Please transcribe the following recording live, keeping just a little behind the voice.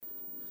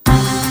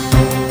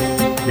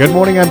Good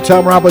morning, I'm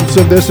Tom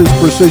Robinson. This is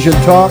Precision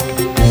Talk.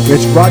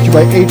 It's brought to you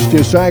by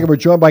HTS Ag. We're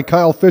joined by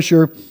Kyle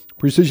Fisher,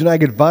 Precision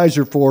Ag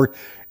Advisor for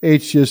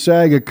HTS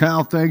Ag.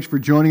 Kyle, thanks for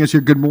joining us here.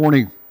 Good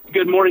morning.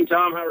 Good morning,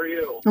 Tom. How are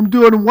you? I'm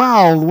doing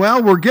well.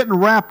 Well, we're getting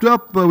wrapped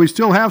up. We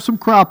still have some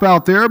crop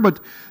out there,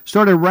 but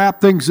starting to wrap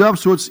things up.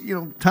 So it's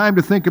time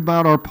to think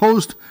about our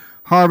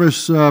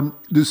post-harvest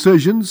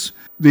decisions.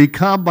 The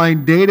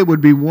combine data would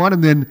be one,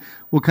 and then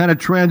we'll kind of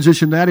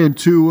transition that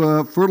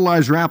into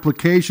fertilizer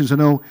applications. I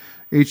know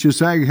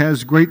HTS Ag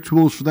has great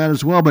tools for that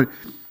as well, but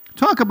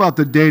talk about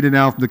the data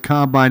now from the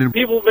combine.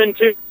 People have been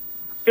tuning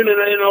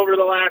in over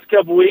the last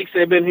couple of weeks.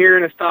 They've been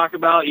hearing us talk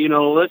about,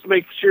 let's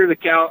make sure the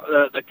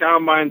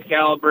combine's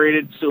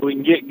calibrated so we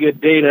can get good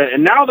data.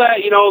 And now that,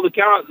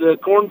 the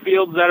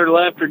cornfields that are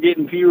left are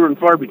getting fewer and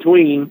far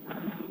between,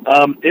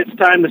 it's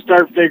time to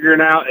start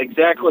figuring out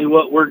exactly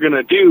what we're going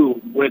to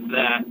do with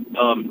that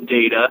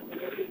data.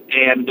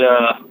 And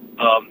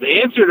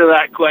the answer to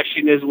that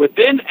question is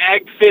within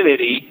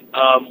AgFinity,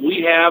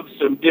 we have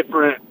some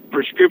different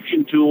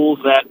prescription tools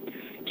that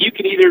you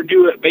can either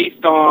do it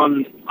based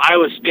on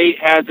Iowa State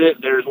has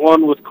it. There's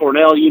one with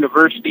Cornell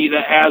University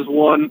that has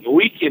one.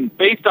 We can,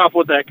 based off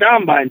what that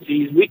combine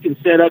sees, we can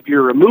set up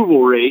your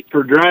removal rate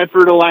for dry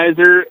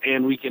fertilizer,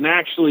 and we can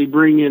actually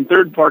bring in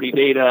third-party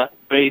data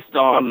based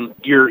on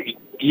your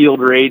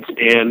yield rates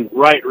and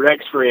right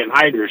Rexfray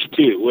anhydrous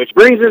too, which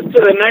brings us to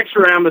the next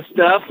round of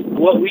stuff,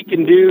 what we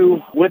can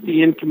do with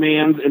the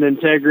InCommands and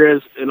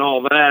Integras and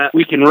all that.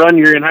 We can run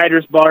your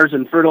anhydrous bars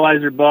and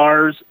fertilizer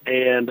bars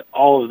and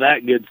all of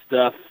that good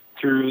stuff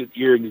through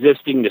your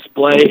existing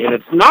display, and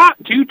it's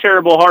not too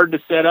terrible hard to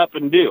set up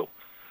and do.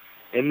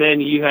 And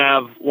then you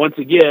have, once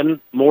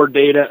again, more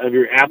data of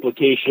your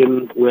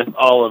application with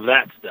all of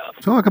that stuff.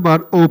 Talk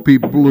about Opie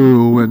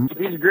Blue. And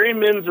these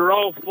grain bins are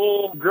all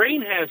full.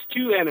 Grain has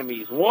two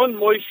enemies, one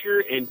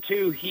moisture and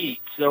two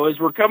heat. So as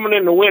we're coming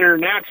into winter,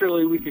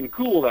 naturally we can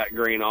cool that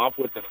grain off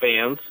with the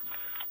fans.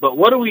 But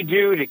what do we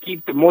do to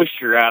keep the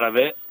moisture out of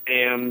it?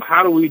 And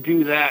how do we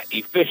do that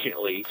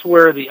efficiently? It's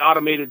where the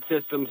automated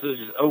systems such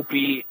as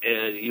Opie,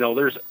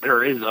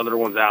 there is other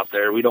ones out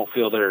there. We don't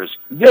feel they're as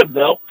good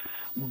though.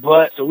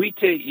 But so we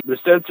take the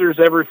sensors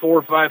every 4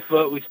 or 5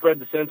 foot. We spread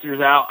the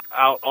sensors out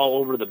all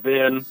over the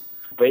bin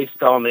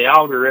based on the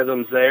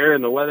algorithms there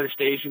and the weather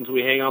stations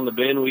we hang on the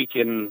bin. We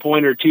can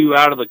point or two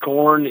out of the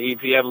corn.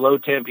 If you have low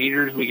temp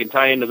heaters, we can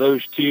tie into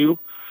those too.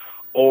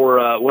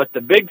 Or what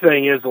the big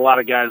thing is, a lot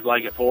of guys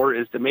like it for,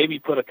 is to maybe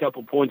put a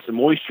couple points of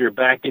moisture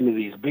back into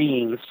these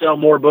beans, sell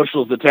more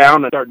bushels to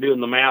town, and start doing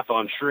the math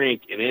on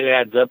shrink, and it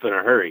adds up in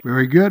a hurry.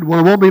 Very good. Well,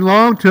 it won't be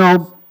long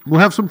till we'll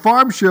have some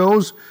farm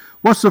shows.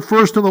 What's the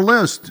first on the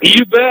list?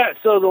 You bet.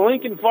 So the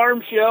Lincoln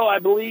Farm Show, I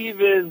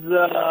believe, is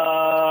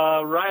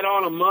right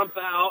on a month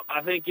out.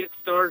 I think it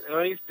starts at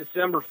least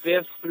December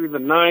 5th through the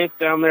 9th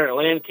down there at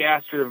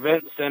Lancaster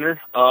Event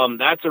Center.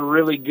 That's a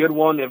really good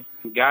one if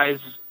guys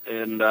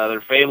and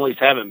their families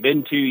haven't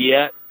been to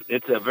yet.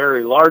 It's a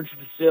very large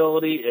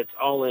facility. It's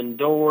all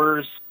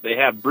indoors. They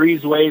have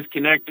breezeways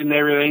connecting and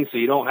everything, so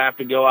you don't have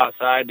to go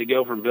outside to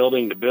go from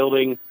building to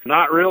building.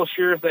 Not real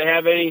sure if they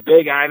have any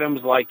big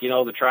items like,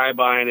 the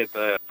Tri-Bine at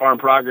the Farm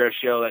Progress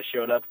Show that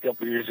showed up a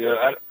couple years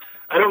ago.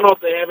 I don't know if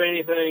they have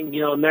anything,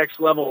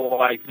 next level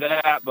like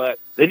that, but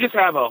they just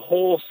have a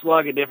whole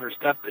slug of different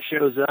stuff that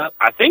shows up.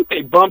 I think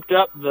they bumped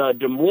up the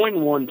Des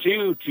Moines one,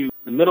 too, to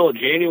the middle of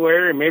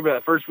January and maybe the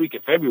first week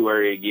of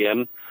February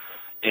again.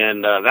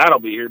 And that'll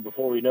be here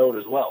before we know it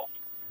as well.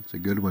 That's a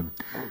good one.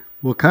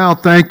 Well, Kyle,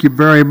 thank you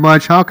very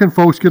much. How can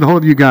folks get a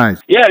hold of you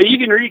guys? Yeah, you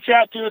can reach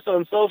out to us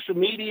on social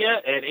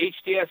media at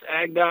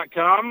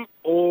htsag.com,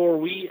 or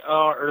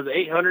the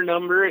 800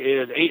 number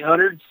is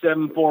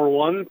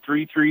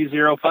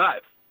 800-741-3305.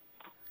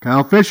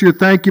 Kyle Fisher,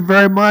 thank you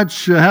very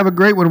much. Have a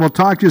great one. We'll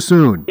talk to you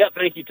soon. Yeah,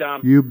 thank you,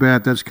 Tom. You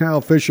bet. That's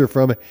Kyle Fisher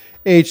from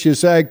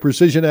HTS Ag,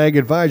 Precision Ag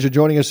Advisor,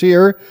 joining us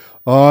here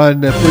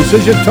on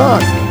Precision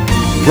Talk,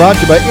 brought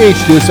to you by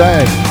HTS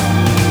Ag.